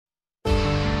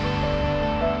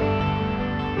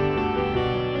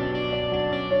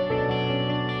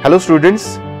Hello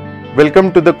students,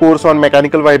 welcome to the course on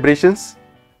mechanical vibrations.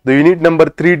 The unit number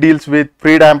 3 deals with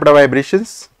free damped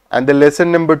vibrations and the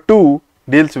lesson number 2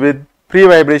 deals with free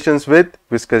vibrations with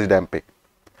viscous damping.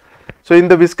 So in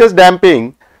the viscous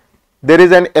damping, there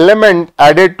is an element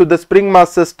added to the spring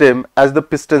mass system as the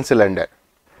piston cylinder.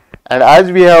 And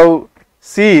as we have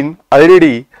seen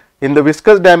already, in the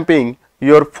viscous damping,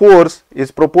 your force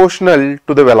is proportional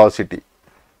to the velocity,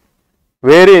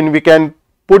 wherein we can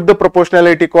put the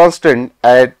proportionality constant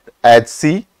at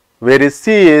C, whereas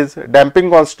C is damping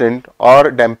constant or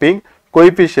damping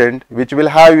coefficient, which will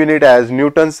have unit as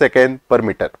Newton second per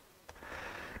meter.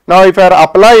 Now if I are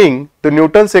applying the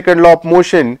Newton second law of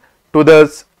motion to the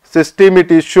system, it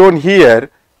is shown here.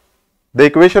 The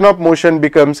equation of motion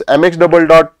becomes mx double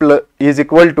dot is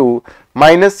equal to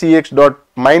minus cx dot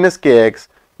minus kx.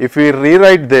 If we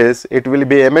rewrite this, it will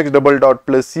be mx double dot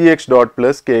plus cx dot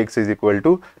plus kx is equal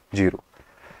to 0.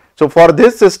 So for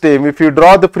this system, if you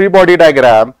draw the free body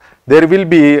diagram, there will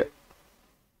be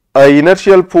a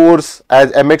inertial force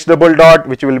as mx double dot,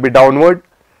 which will be downward,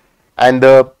 and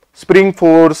the spring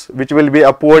force which will be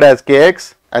upward as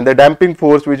kx, and the damping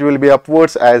force which will be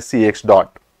upwards as cx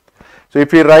dot. So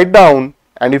if we write down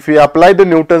and if we apply the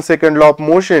Newton's second law of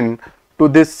motion to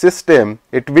this system,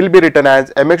 it will be written as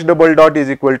mx double dot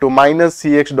is equal to minus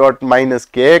cx dot minus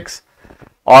kx,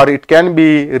 or it can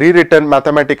be rewritten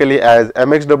mathematically as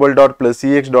mx double dot plus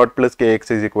cx dot plus kx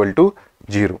is equal to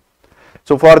 0.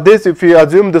 So for this, if we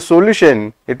assume the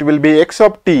solution, it will be x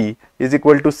of t is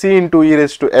equal to c into e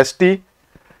raised to st,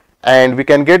 and we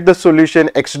can get the solution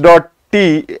x dot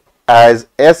t as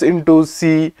s into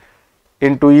c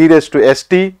into e raised to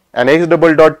st, and x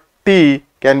double dot t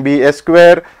can be s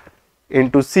square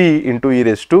into c into e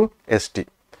raised to st.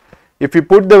 If we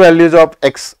put the values of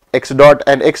x dot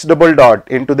and x double dot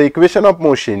into the equation of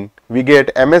motion, we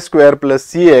get ms square plus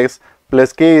cx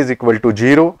plus k is equal to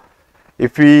 0.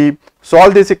 If we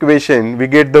solve this equation, we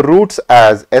get the roots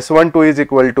as s12 is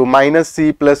equal to minus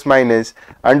c plus minus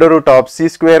under root of c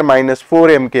square minus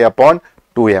 4mk upon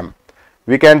 2m.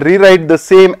 We can rewrite the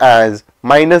same as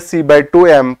minus c by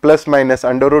 2m plus minus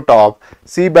under root of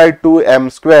c by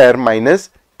 2m square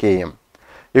minus km.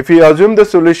 If we assume the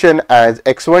solution as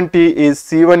x1t is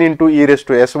c1 into e raised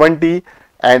to s1t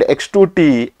and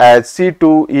x2t as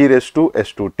c2 e raised to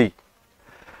s2t.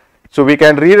 So we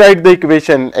can rewrite the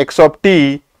equation x of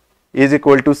t is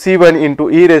equal to c1 into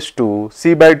e raised to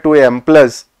c by 2m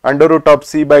plus under root of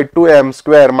c by 2m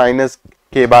square minus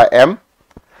k by m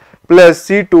plus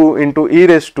c2 into e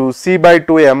raised to c by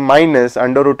 2m minus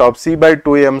under root of c by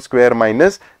 2m square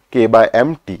minus k by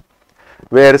mt,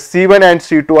 where c1 and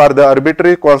c2 are the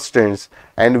arbitrary constants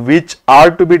and which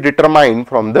are to be determined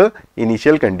from the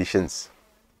initial conditions.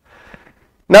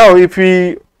 Now if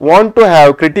we want to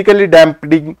have critically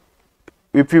damping,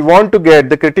 if we want to get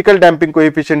the critical damping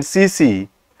coefficient Cc,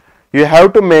 you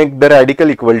have to make the radical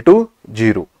equal to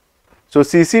 0. So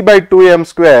Cc by 2m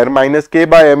square minus k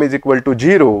by m is equal to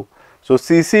 0. So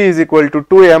Cc is equal to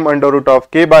 2m under root of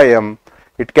k by m.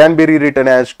 It can be rewritten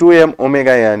as 2m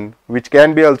omega n, which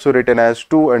can be also written as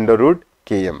 2 under root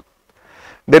km.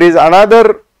 There is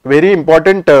another very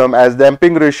important term as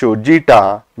damping ratio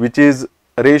zeta, which is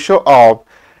ratio of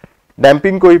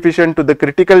damping coefficient to the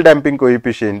critical damping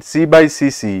coefficient C by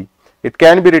Cc. It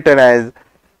can be written as,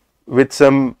 with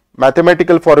some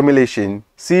mathematical formulation,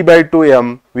 C by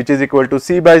 2m, which is equal to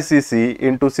C by Cc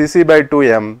into Cc by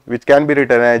 2m, which can be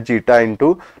written as zeta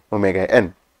into omega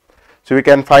n. So we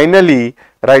can finally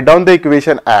write down the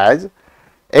equation as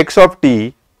x of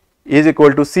t is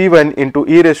equal to c1 into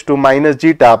e raised to minus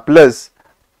zeta plus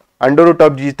under root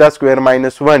of zeta square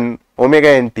minus 1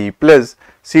 omega nt plus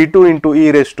c2 into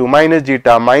e raised to minus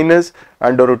zeta minus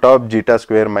under root of zeta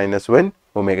square minus 1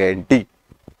 omega nt.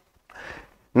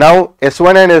 Now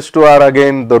s1 and s2 are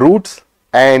again the roots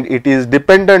and it is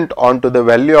dependent on to the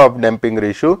value of damping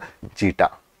ratio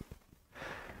zeta.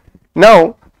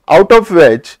 Now out of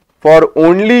which, for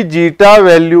only zeta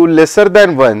value lesser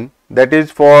than 1, that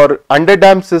is for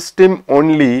underdamped system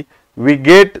only, we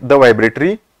get the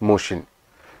vibratory motion.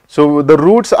 So the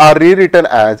roots are rewritten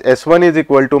as s1 is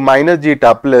equal to minus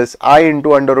zeta plus I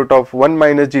into under root of 1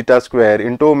 minus zeta square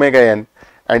into omega n,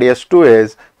 and s2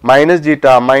 is minus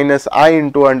zeta minus I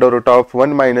into under root of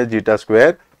 1 minus zeta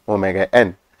square omega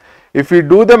n. If we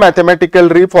do the mathematical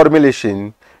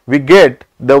reformulation, we get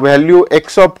the value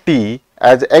x of t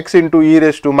as x into e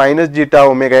raised to minus zeta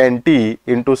omega nt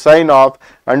into sine of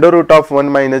under root of 1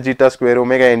 minus zeta square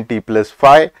omega nt plus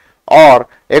phi, or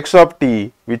x of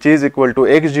t, which is equal to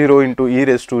x0 into e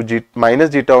raised to minus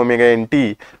zeta omega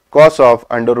nt cos of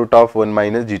under root of 1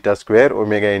 minus zeta square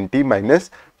omega nt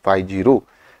minus phi 0,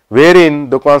 wherein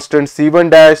the constants C1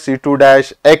 dash, C2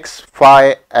 dash, x,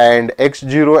 phi and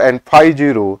x0 and phi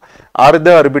 0 are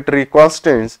the arbitrary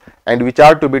constants and which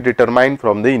are to be determined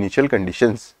from the initial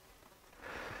conditions.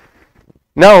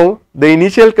 Now, the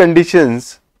initial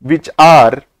conditions which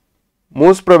are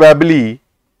most probably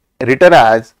written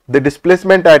as the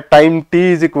displacement at time t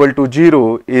is equal to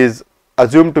 0 is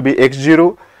assumed to be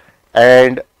x0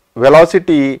 and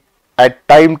velocity at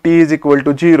time t is equal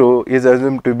to 0 is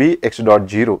assumed to be x dot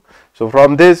 0. So,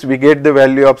 from this we get the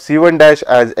value of C1 dash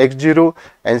as x0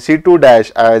 and C2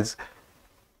 dash as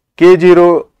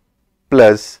k0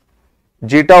 plus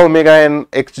zeta omega n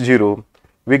x0.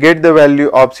 We get the value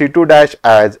of C2 dash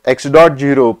as x dot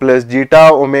 0 plus zeta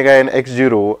omega n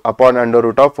x0 upon under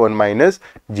root of 1 minus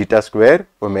zeta square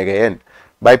omega n.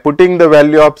 By putting the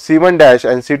value of C1 dash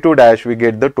and C2 dash, we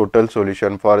get the total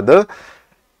solution for the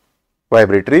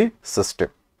vibratory system.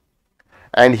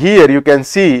 And here you can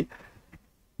see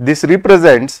this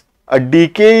represents a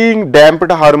decaying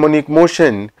damped harmonic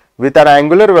motion with an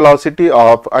angular velocity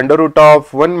of under root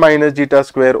of 1 minus zeta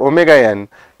square omega n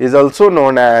is also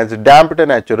known as damped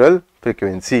natural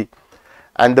frequency,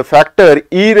 and the factor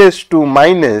e raised to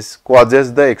minus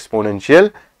causes the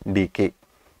exponential decay.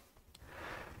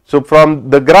 So, from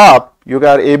the graph you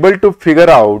are able to figure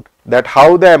out that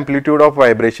how the amplitude of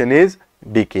vibration is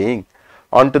decaying.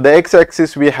 Onto the x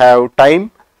axis we have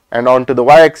time and onto the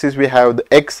y axis we have the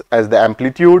x as the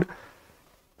amplitude.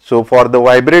 So, for the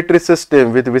vibratory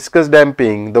system with viscous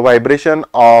damping, the vibration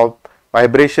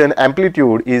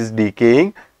amplitude is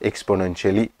decaying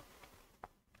exponentially.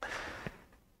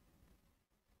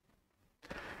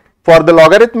 For the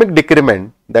logarithmic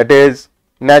decrement, that is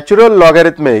natural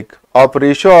logarithmic of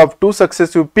ratio of two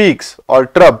successive peaks or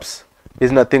troughs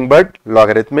is nothing but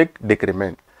logarithmic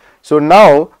decrement. So,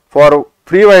 now for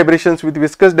free vibrations with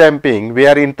viscous damping, we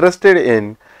are interested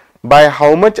in by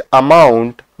how much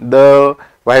amount the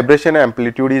vibration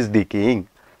amplitude is decaying.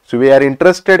 So, we are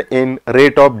interested in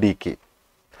rate of decay.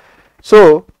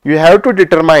 So, you have to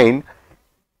determine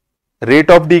rate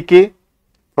of decay.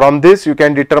 From this you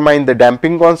can determine the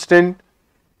damping constant.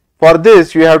 For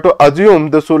this you have to assume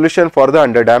the solution for the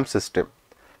underdamped system.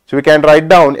 So, we can write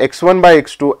down x1 by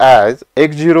x2 as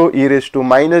x0 e raised to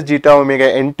minus zeta omega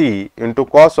nt into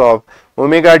cos of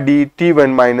omega d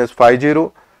t1 minus phi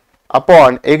 0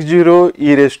 upon x0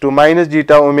 e raised to minus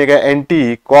zeta omega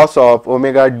nt cos of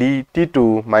omega d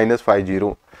t2 minus phi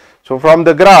 0. So, from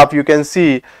the graph you can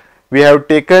see we have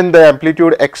taken the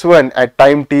amplitude x1 at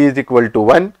time t is equal to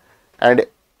 1 and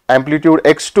amplitude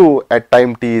x2 at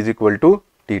time t is equal to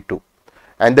t2,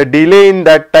 and the delay in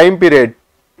that time period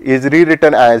is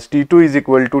rewritten as t2 is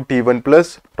equal to t1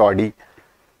 plus tau d.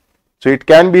 So, it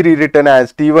can be rewritten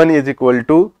as t1 is equal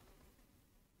to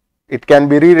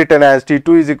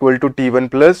t2 is equal to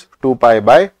t1 plus 2 pi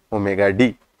by omega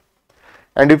d.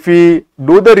 And if we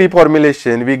do the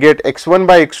reformulation, we get x1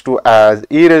 by x2 as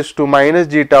e raised to minus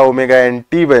zeta omega n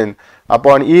t1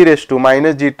 upon e raised to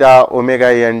minus zeta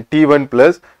omega n t1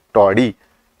 plus tau d,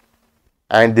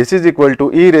 and this is equal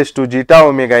to e raised to zeta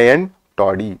omega n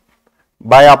tau d.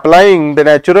 By applying the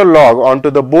natural log onto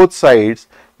the both sides,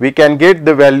 we can get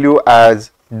the value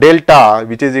as delta,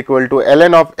 which is equal to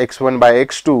ln of x1 by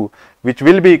x2, which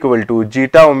will be equal to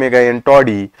zeta omega n tau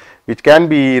d, which can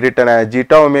be written as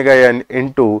zeta omega n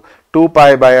into 2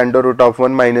 pi by under root of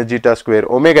 1 minus zeta square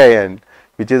omega n,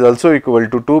 which is also equal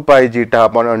to 2 pi zeta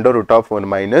upon under root of 1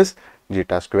 minus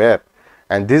zeta square.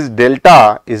 And this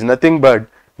delta is nothing but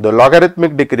the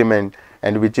logarithmic decrement,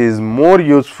 and which is more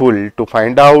useful to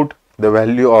find out the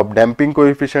value of damping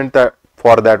coefficient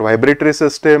for that vibratory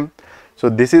system. So,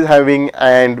 this is having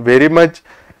and very much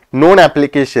known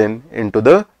application into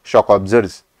the shock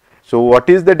absorbers. So, what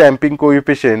is the damping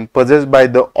coefficient possessed by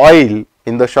the oil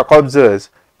in the shock absorbers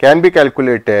can be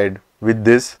calculated with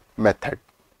this method.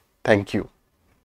 Thank you.